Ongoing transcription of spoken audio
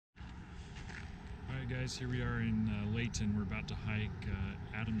Guys, here we are in Layton. We're about to hike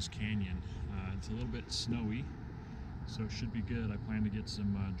Adams Canyon. It's a little bit snowy, so it should be good. I plan to get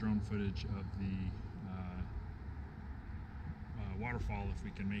some drone footage of the waterfall if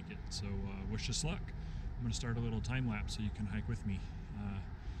we can make it. So wish us luck. I'm going to start a little time lapse so you can hike with me.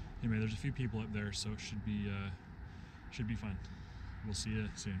 Anyway, there's a few people up there, so it should be fun. We'll see you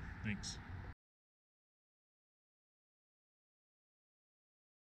soon. Thanks.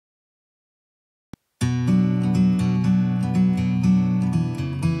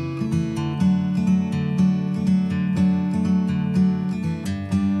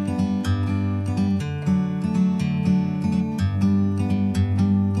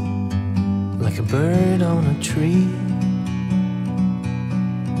 Like a bird on a tree,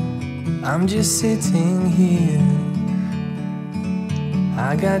 I'm just sitting here.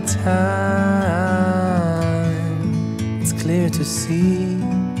 I got time, it's clear to see.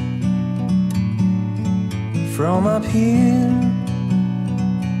 From up here,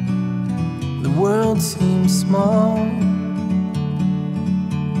 the world seems small.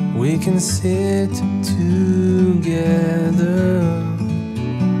 We can sit together.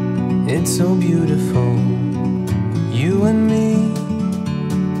 It's so beautiful, you and me.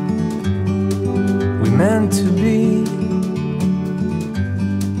 We meant to be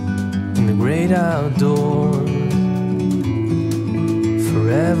in the great outdoors,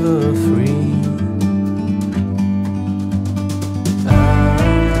 forever free.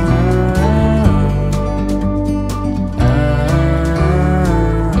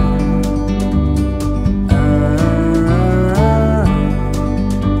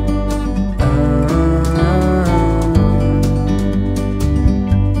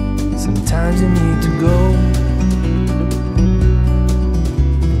 Sometimes you need to go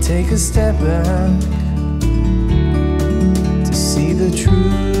and take a step back to see the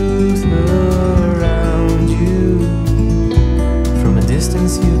truth around you. From a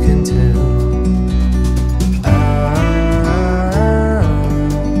distance you can tell.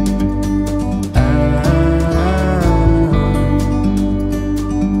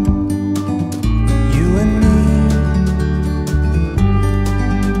 You and me,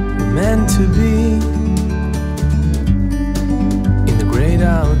 meant to be in the great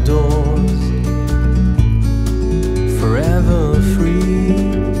outdoors, forever free.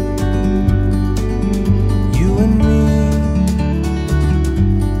 You and me,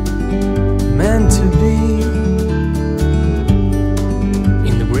 meant to be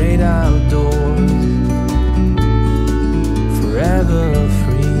in the great outdoors, forever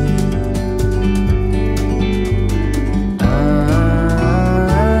free.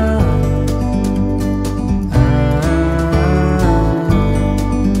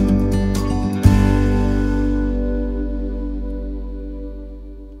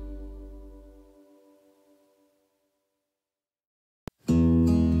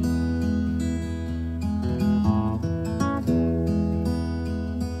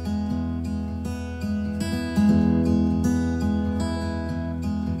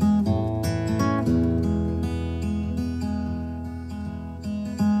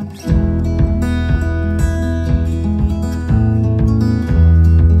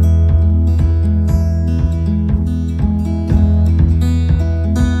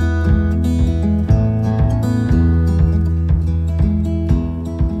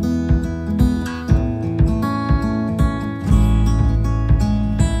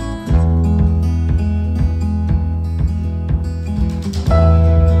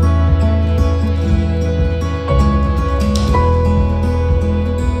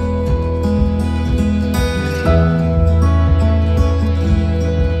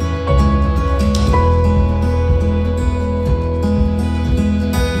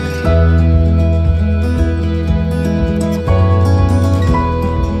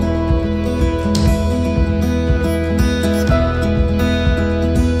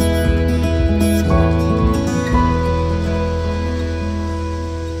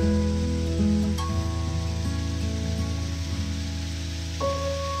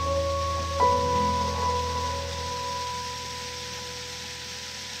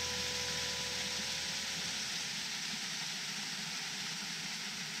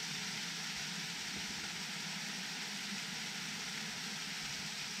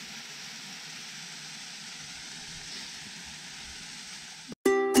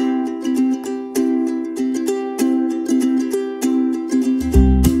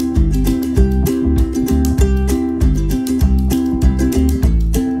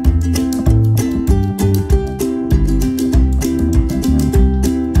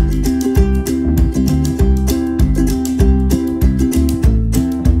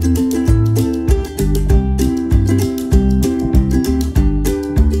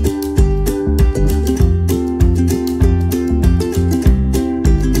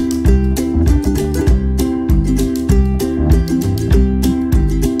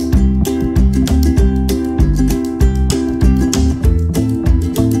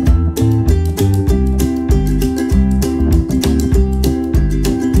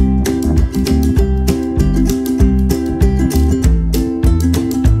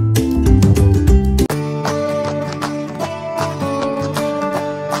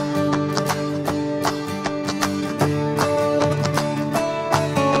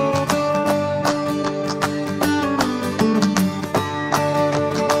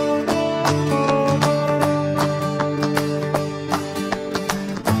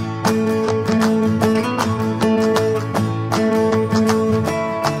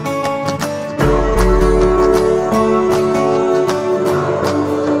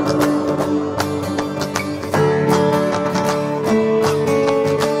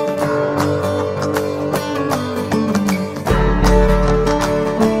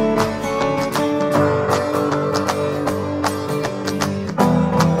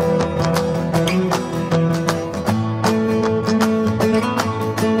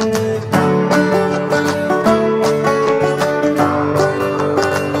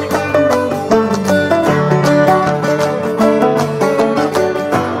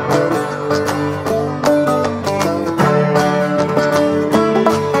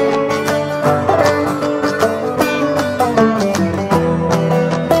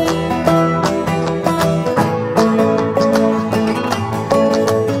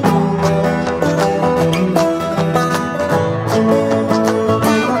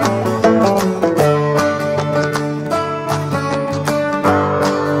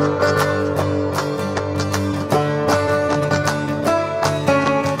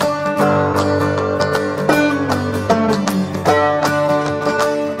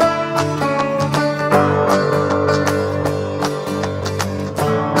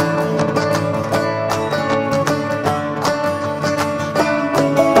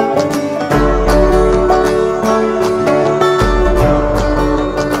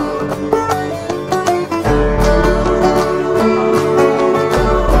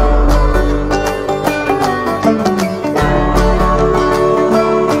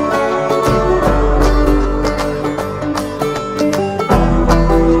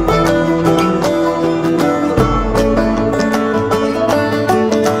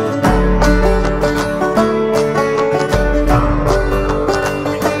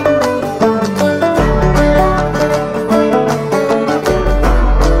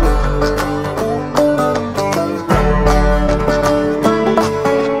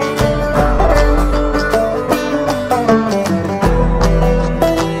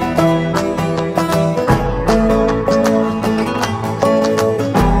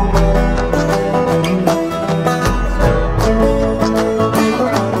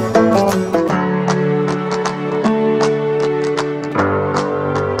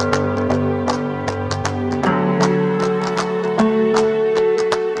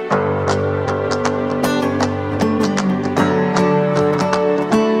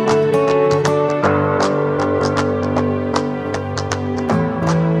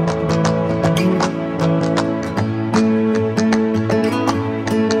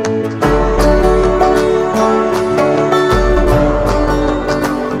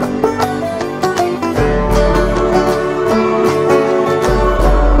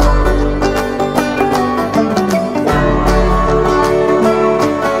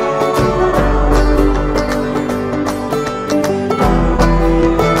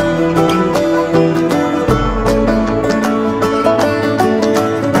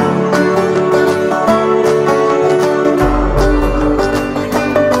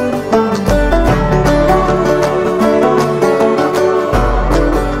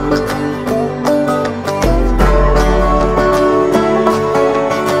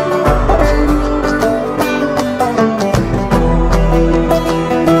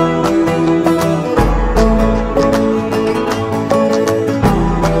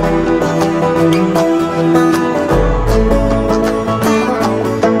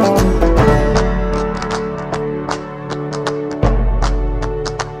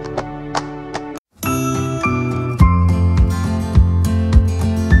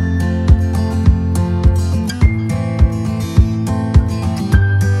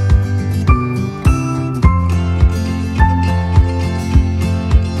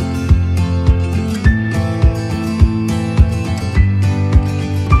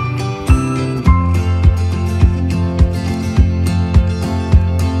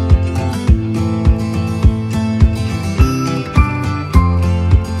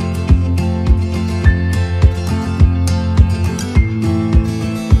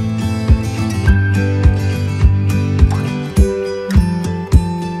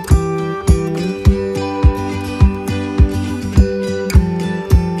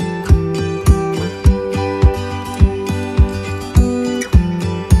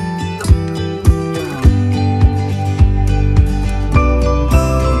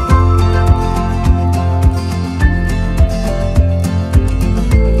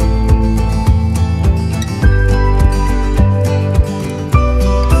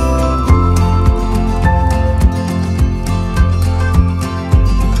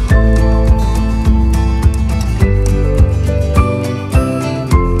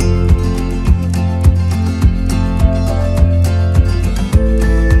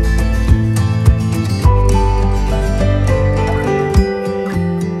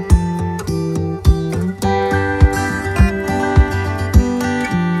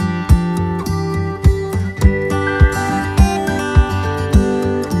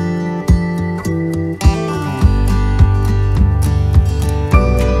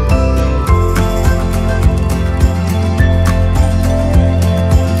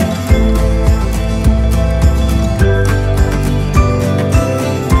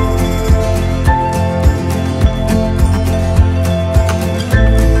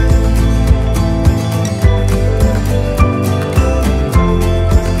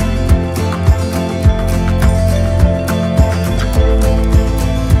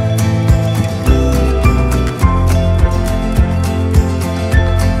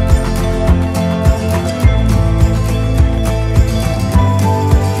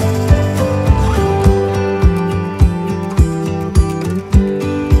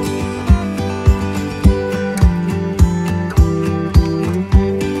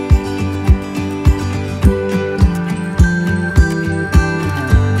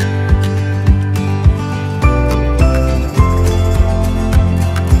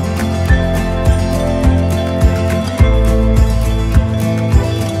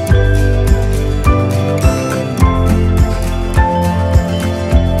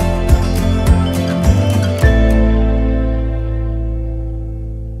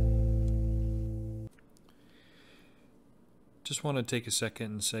 want to take a second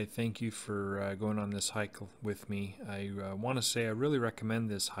and say thank you for going on this hike with me. I want to say I really recommend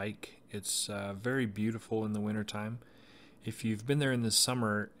this hike. It's very beautiful in the wintertime. If you've been there in the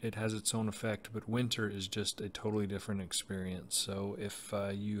summer, it has its own effect, but winter is just a totally different experience. So if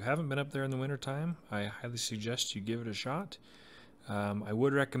you haven't been up there in the wintertime, I highly suggest you give it a shot. I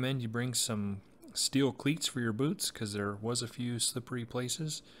would recommend you bring some steel cleats for your boots because there was a few slippery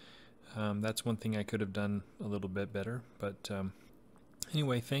places. That's one thing I could have done a little bit better. But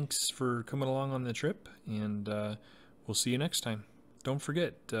anyway, thanks for coming along on the trip, and we'll see you next time. Don't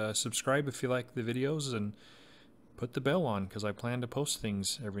forget, subscribe if you like the videos, and put the bell on because I plan to post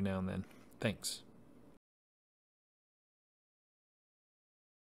things every now and then. Thanks.